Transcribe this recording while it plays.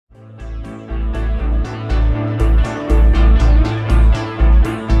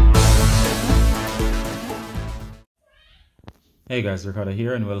Hey guys, Ricardo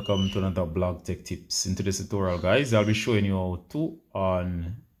here and welcome to another blog tech tips. In today's tutorial guys, I'll be showing you how to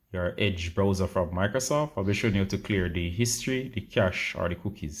on your Edge browser from Microsoft. I'll be showing you how to clear the history, the cache or the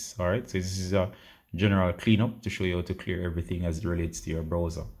cookies. Alright, so this is a general cleanup to show you how to clear everything as it relates to your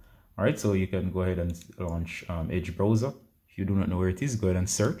browser. Alright, so you can go ahead and launch Edge browser. If you do not know where it is, go ahead and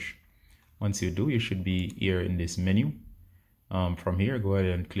search. Once you do, you should be here in this menu. From here, go ahead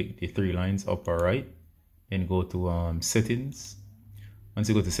and click the three lines upper right and go to settings. Once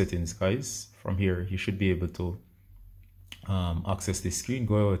you go to settings guys, from here you should be able to access the screen.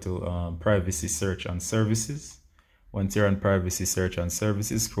 Go over to privacy search and services. Once you're on privacy search and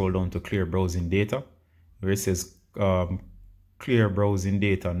services, scroll down to clear browsing data where it says clear browsing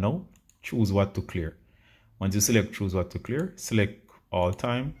data now. Choose what to clear. Once you select choose what to clear, select all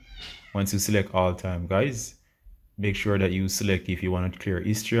time. Once you select all time guys, make sure that you select if you want to clear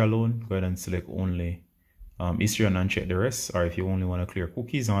history alone. Go ahead and select only history and uncheck the rest, or if you only want to clear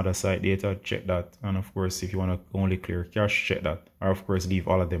cookies and other site data, check that. And of course, if you want to only clear cache, check that. Or of course, leave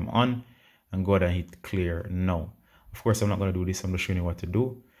all of them on and go ahead and hit clear now. Of course, I'm not going to do this. I'm just showing you what to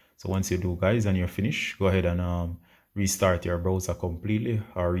do. So once you do guys and you're finished, go ahead and restart your browser completely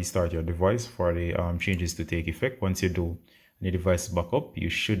or restart your device for the changes to take effect. Once you do and the device back up, you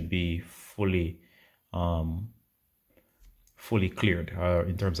should be fully cleared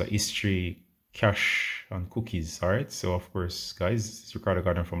in terms of history, cache and cookies. All right, so of course guys, it's Ricardo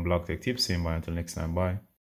Gardner from Blog Tech Tips, saying bye until next time. Bye.